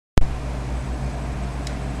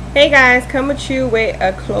Hey guys, come with you with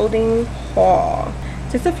a clothing haul.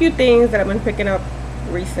 Just a few things that I've been picking up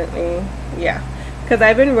recently. Yeah, because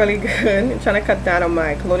I've been really good trying to cut down on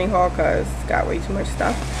my clothing haul because it's got way too much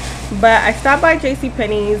stuff. But I stopped by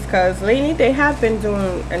JCPenney's because lately they have been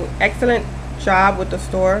doing an excellent job with the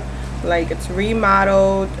store. Like, it's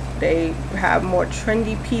remodeled, they have more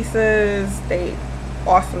trendy pieces,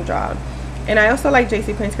 awesome job. And I also like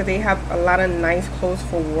JCPenney's because they have a lot of nice clothes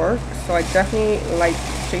for work. So I definitely like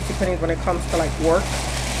JCPenney's when it comes to like work.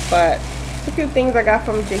 But a few things I got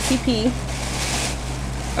from JCP.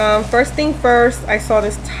 First thing first, I saw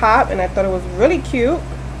this top and I thought it was really cute.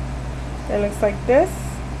 It looks like this.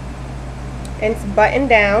 And it's buttoned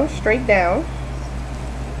down, straight down.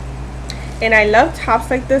 And I love tops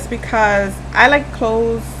like this because I like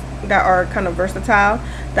clothes that are kind of versatile,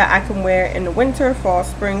 that I can wear in the winter, fall,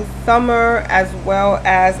 spring, summer, as well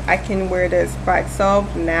as I can wear this by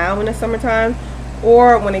itself now in the summertime,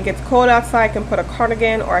 or when it gets cold outside I can put a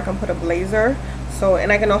cardigan or I can put a blazer. So,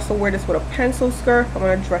 and I can also wear this with a pencil skirt if I'm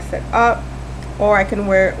going to dress it up, or I can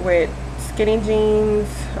wear it with skinny jeans,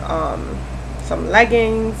 some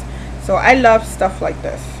leggings. So I love stuff like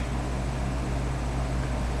this.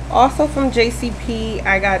 Also from JCP,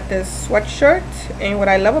 I got this sweatshirt, and what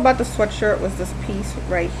I love about the sweatshirt was this piece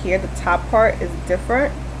right here. The top part is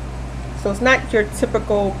different, so it's not your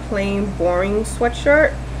typical plain boring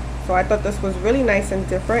sweatshirt. So I thought this was really nice and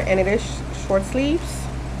different, and it is short sleeves,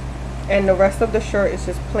 and the rest of the shirt is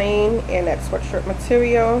just plain in that sweatshirt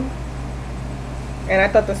material. And I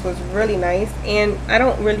thought this was really nice. And I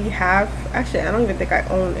don't really have, actually I don't even think I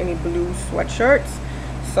own any blue sweatshirts,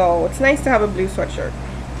 so it's nice to have a blue sweatshirt.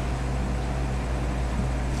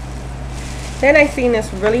 Then I seen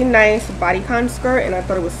this really nice bodycon skirt, and I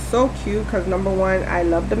thought it was so cute because number one, I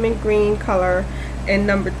love the mint green color, and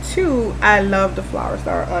number two, I love the flowers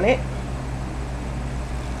that are on it.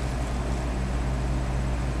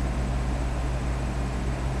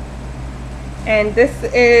 And this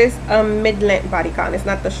is a mid-length bodycon. It's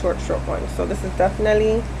not the short one. So this is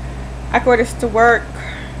definitely, I could wear this to work.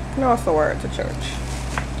 I can also wear it to church.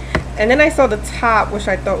 And then I saw the top, which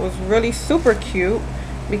I thought was really super cute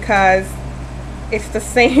because it's the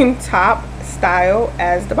same top style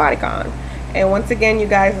as the bodycon. And once again, you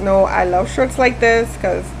guys know I love shirts like this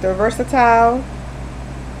because they're versatile.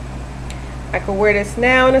 I could wear this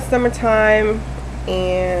now in the summertime,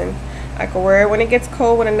 and I could wear it when it gets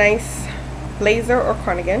cold with a nice blazer or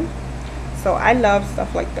cardigan. So I love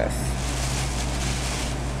stuff like this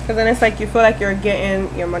because then it's like you feel like you're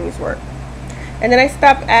getting your money's worth. And then I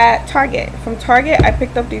stopped at Target. From Target, I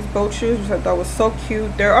picked up these boat shoes, which I thought was so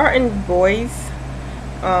cute. They are in boys.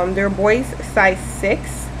 They're boys size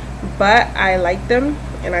 6, but I like them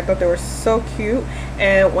and I thought they were so cute.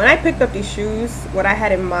 And when I picked up these shoes, what I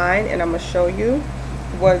had in mind, and I'm gonna show you,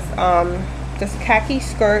 was this khaki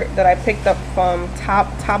skirt that I picked up from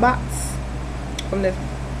Tabots, from this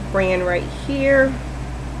brand right here.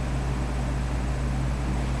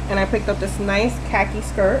 And I picked up this nice khaki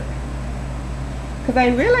skirt because I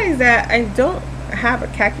realized that I don't have a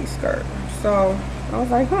khaki skirt, so I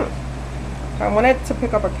was like, I wanted to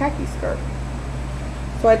pick up a khaki skirt.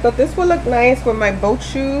 So I thought this would look nice with my boat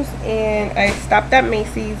shoes, and I stopped at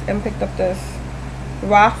Macy's and picked up this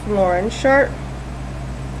Ralph Lauren shirt.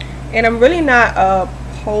 And I'm really not a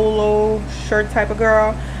polo shirt type of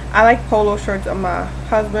girl. I like polo shirts on my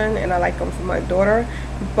husband and I like them for my daughter,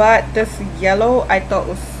 but this yellow I thought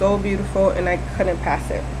was so beautiful and I couldn't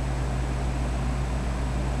pass it.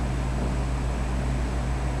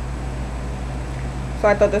 So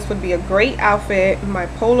I thought this would be a great outfit, my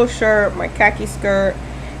polo shirt, my khaki skirt,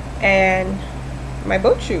 and my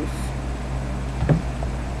boat shoes.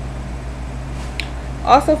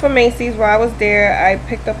 Also from Macy's, while I was there, I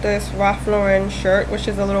picked up this Ralph Lauren shirt, which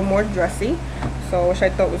is a little more dressy, so which I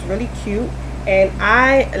thought was really cute. And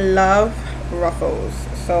I love ruffles.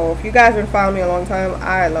 So if you guys have been following me a long time,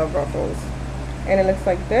 I love ruffles. And it looks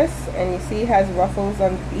like this, and you see it has ruffles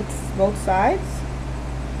on both sides.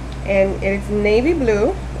 And it's navy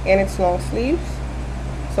blue and it's long sleeves,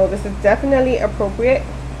 so this is definitely appropriate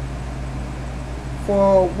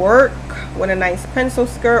for work with a nice pencil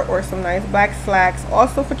skirt or some nice black slacks.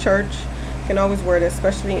 Also for church, you can always wear this,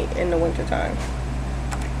 especially in the winter time.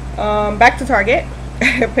 Back to Target.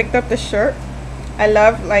 I picked up this shirt. I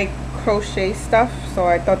love like crochet stuff, so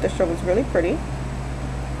I thought this shirt was really pretty.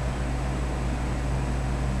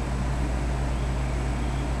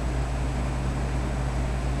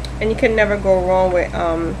 And you can never go wrong with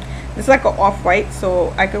it's like an off-white,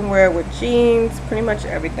 so I can wear it with jeans, pretty much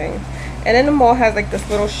everything. And then the mall has like this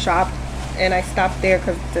little shop, and I stopped there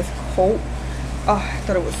because this coat Oh, I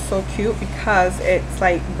thought it was so cute because it's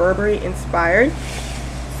like Burberry inspired.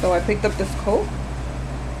 So I picked up this coat,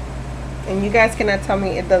 and you guys cannot tell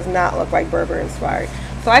me it does not look like Burberry inspired.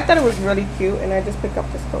 So I thought it was really cute, and I just picked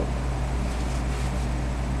up this coat.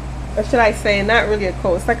 Or should I say, not really a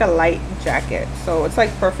coat, it's like a light jacket. So it's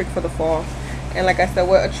like perfect for the fall. And like I said,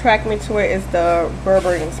 what attracted me to it is the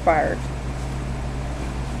Burberry inspired.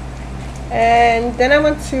 And then I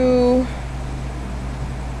went to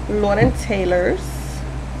Lord & Taylor's,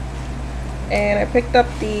 and I picked up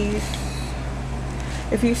these.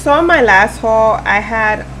 If you saw my last haul, I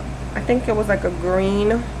had, I think it was like a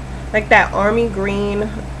green, like that army green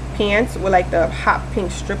pants with like the hot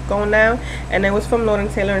pink strip going down, and it was from Lord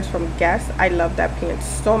 & Taylor and it's from Guess. I love that pants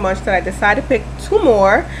so much that I decided to pick 2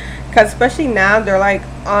 more, because especially now they're like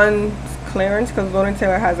on clearance, because Lord &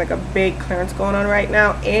 Taylor has like a big clearance going on right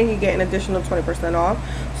now, and you get an additional 20% off.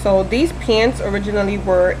 So these pants originally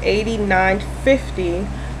were $89.50.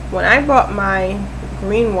 When I bought my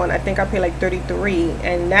green one, I think I paid like $33,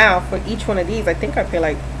 and now for each one of these I think I paid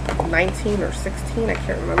like $19 or $16, I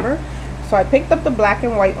can't remember. So I picked up the black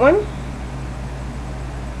and white one,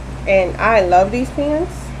 and I love these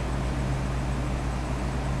pants.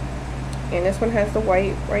 And this one has the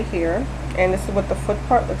white right here, and this is what the foot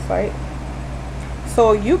part looks like.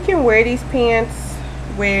 So you can wear these pants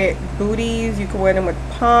with booties, you can wear them with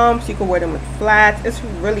pumps, you can wear them with flats. It's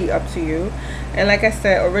really up to you. And like I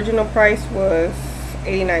said, original price was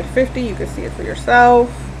 $89.50. You can see it for yourself.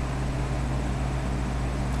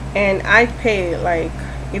 And I paid like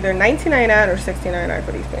either $19.99 or $16.99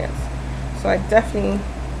 for these pants. So I definitely,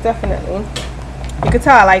 you can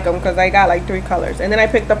tell I like them because I got like 3 colors. And then I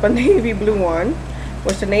picked up a navy blue one,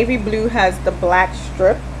 which the navy blue has the black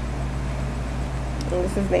strip. And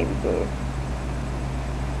this is navy blue.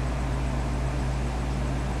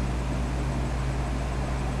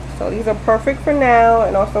 So these are perfect for now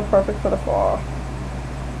and also perfect for the fall.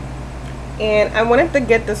 And I wanted to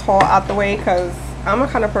get this haul out the way because I'm a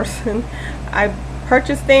kind of person, I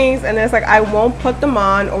purchase things and it's like I won't put them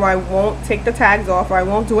on, or I won't take the tags off, or I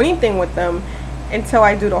won't do anything with them until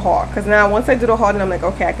I do the haul. Because now once I do the haul, then I'm like,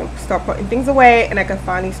 okay, I can start putting things away and I can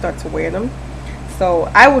finally start to wear them. So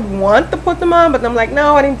I would want to put them on, but I'm like,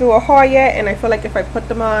 no, I didn't do a haul yet, and I feel like if I put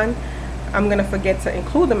them on, I'm gonna forget to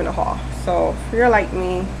include them in the haul. So if you're like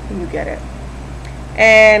me, you get it.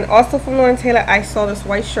 And also from Lord & Taylor, I saw this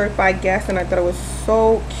white shirt by Guess, and I thought it was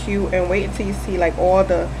so cute. And wait until you see like all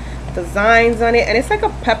the designs on it. And it's like a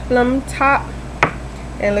peplum top,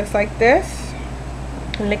 and it looks like this.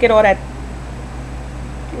 And look at all that,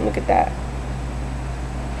 look at that.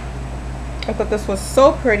 I thought this was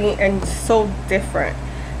so pretty and so different.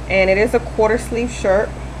 And it is a quarter sleeve shirt,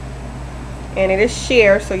 and it is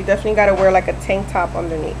sheer, so you definitely got to wear like a tank top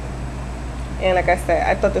underneath. And like I said,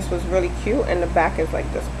 I thought this was really cute, and the back is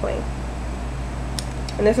like this plain.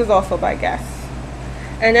 And this is also by Guess.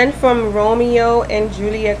 And then from Romeo and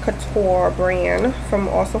Juliet Couture brand,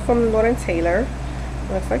 also from Lord & Taylor,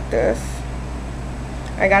 it looks like this.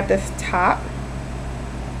 I got this top,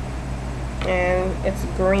 and it's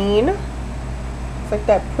green. It's like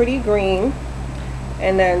that pretty green,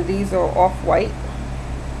 and then these are off-white,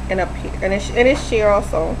 and up here, and it is sheer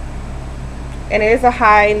also, and it is a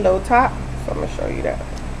high-low top. So I'm gonna show you that.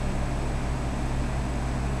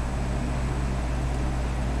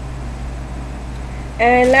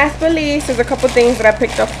 And last but least, there's a couple things that I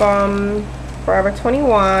picked up from Forever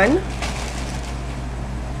 21.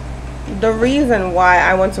 The reason why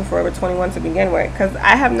I went to Forever 21 to begin with, because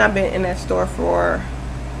I have not been in that store for,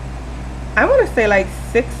 I want to say like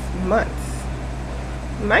 6 months.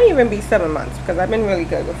 It might even be 7 months, because I've been really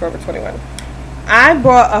good with Forever 21. I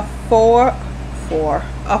bought a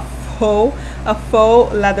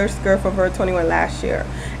faux leather skirt from Forever 21 last year,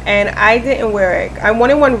 and I didn't wear it. I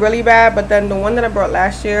wanted one really bad, but then the one that I brought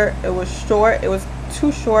last year, it was short. It was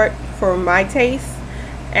too short for my taste,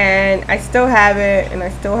 and I still have it, and I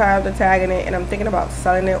still have the tag in it, and I'm thinking about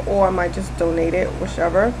selling it, or I might just donate it,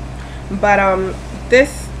 whichever. But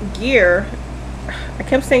this gear, I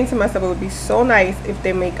kept saying to myself it would be so nice if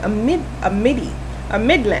they make a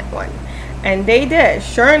mid-length one. And they did.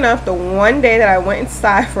 Sure enough, the one day that I went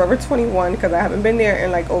inside Forever 21, because I haven't been there in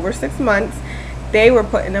like over 6 months, they were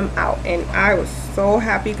putting them out, and I was so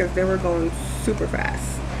happy because they were going super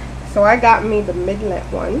fast. So I got me the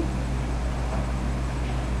mid-length one.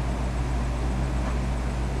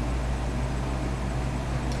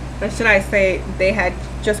 Or should I say, they had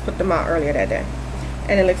just put them out earlier that day,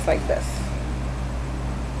 and it looks like this.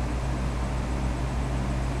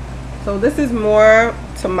 So this is more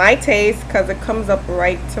to my taste because it comes up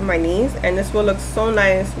right to my knees, and this will look so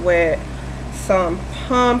nice with some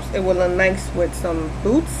pumps. It will look nice with some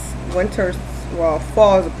boots.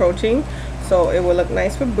 Fall is approaching, so it will look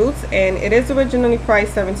nice with boots. And it is originally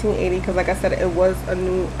priced $17.80 because, like I said, it was a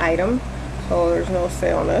new item, so there's no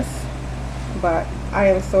sale on this. But I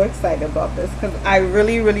am so excited about this because I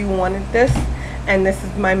really wanted this, and this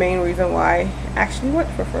is my main reason why I actually went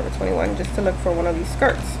for Forever 21, just to look for one of these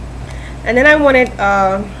skirts. And then I wanted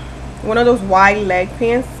one of those wide leg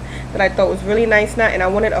pants that I thought was really nice now, and I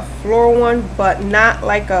wanted a floral one, but not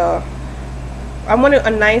like I wanted a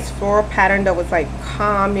nice floral pattern that was like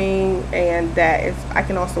calming, and that I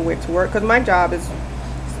can also wear to work, because my job is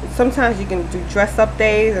sometimes you can do dress up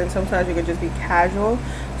days and sometimes you can just be casual.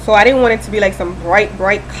 So I didn't want it to be like some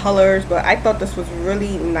bright colors, but I thought this was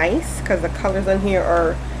really nice because the colors in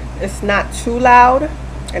here it's not too loud,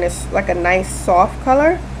 and it's like a nice soft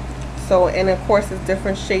color. So, and of course it's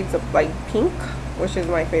different shades of like pink, which is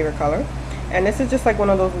my favorite color. And this is just like one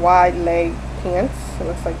of those wide leg pants. It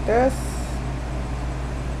looks like this.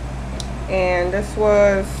 And this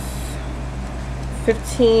was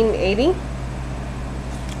 $15.80.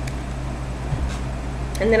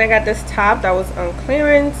 And then I got this top that was on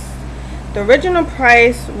clearance. The original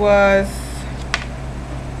price was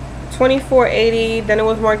 $24.80. Then it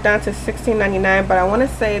was marked down to $16.99. But I want to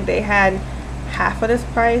say they had half of this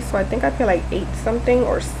price, so I think I paid like $8 something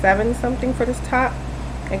or $7 something for this top.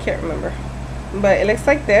 I can't remember. But it looks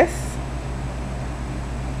like this.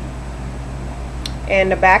 And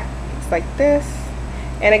the back looks like this.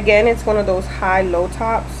 And again, it's one of those high-low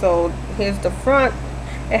tops. So here's the front.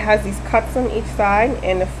 It has these cuts on each side,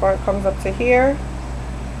 and the front comes up to here,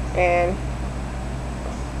 and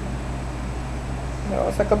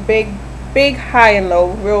it's like a big high and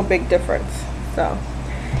low, real big difference. So,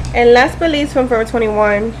 and last but least from Forever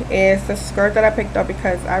 21 is the skirt that I picked up,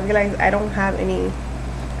 because I realized I don't have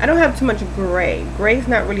too much gray. Gray is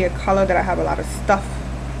not really a color that I have a lot of stuff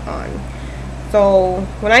on. So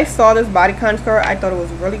when I saw this bodycon skirt, I thought it was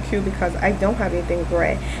really cute because I don't have anything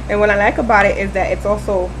gray. And what I like about it is that it's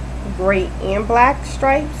also gray and black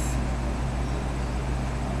stripes.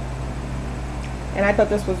 And I thought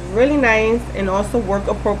this was really nice and also work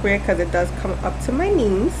appropriate because it does come up to my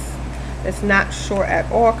knees. It's not short at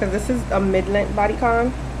all because this is a mid-length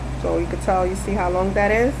bodycon. So you can tell, you see how long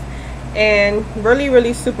that is. And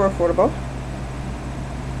really super affordable.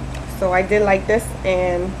 So I did like this,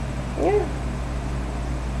 and yeah.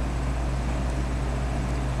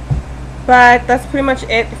 But that's pretty much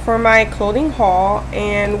it for my clothing haul.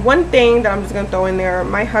 And one thing that I'm just gonna throw in there,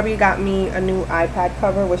 my hubby got me a new iPad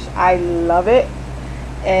cover, which I love it,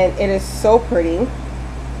 and it is so pretty,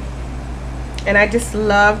 and I just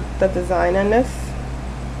love the design on this.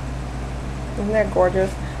 Isn't that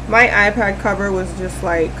gorgeous? My iPad cover was just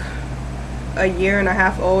like a year and a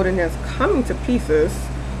half old and it's coming to pieces,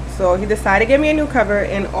 so he decided to give me a new cover.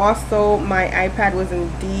 And also my iPad was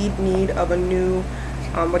indeed need of a new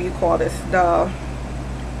what do you call this, the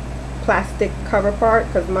plastic cover part,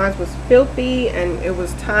 because mine was filthy and it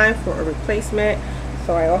was time for a replacement.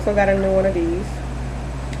 So I also got a new one of these.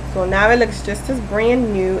 So now it looks just as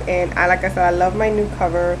brand new, and like I said, I love my new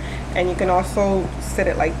cover. And you can also sit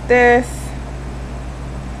it like this,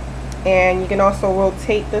 and you can also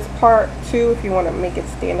rotate this part too if you want to make it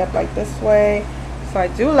stand up like this way. So I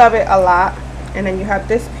do love it a lot. And then you have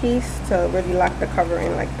this piece to really lock the cover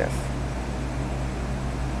in like this.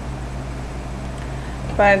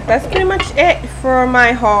 But that's pretty much it for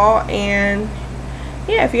my haul. And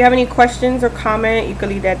yeah, if you have any questions or comment, you can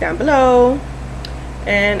leave that down below,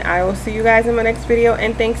 and I will see you guys in my next video.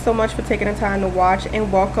 And thanks so much for taking the time to watch,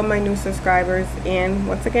 and welcome my new subscribers. And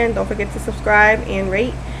once again, don't forget to subscribe and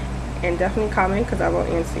rate, and definitely comment because I will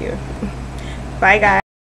answer you. Bye guys.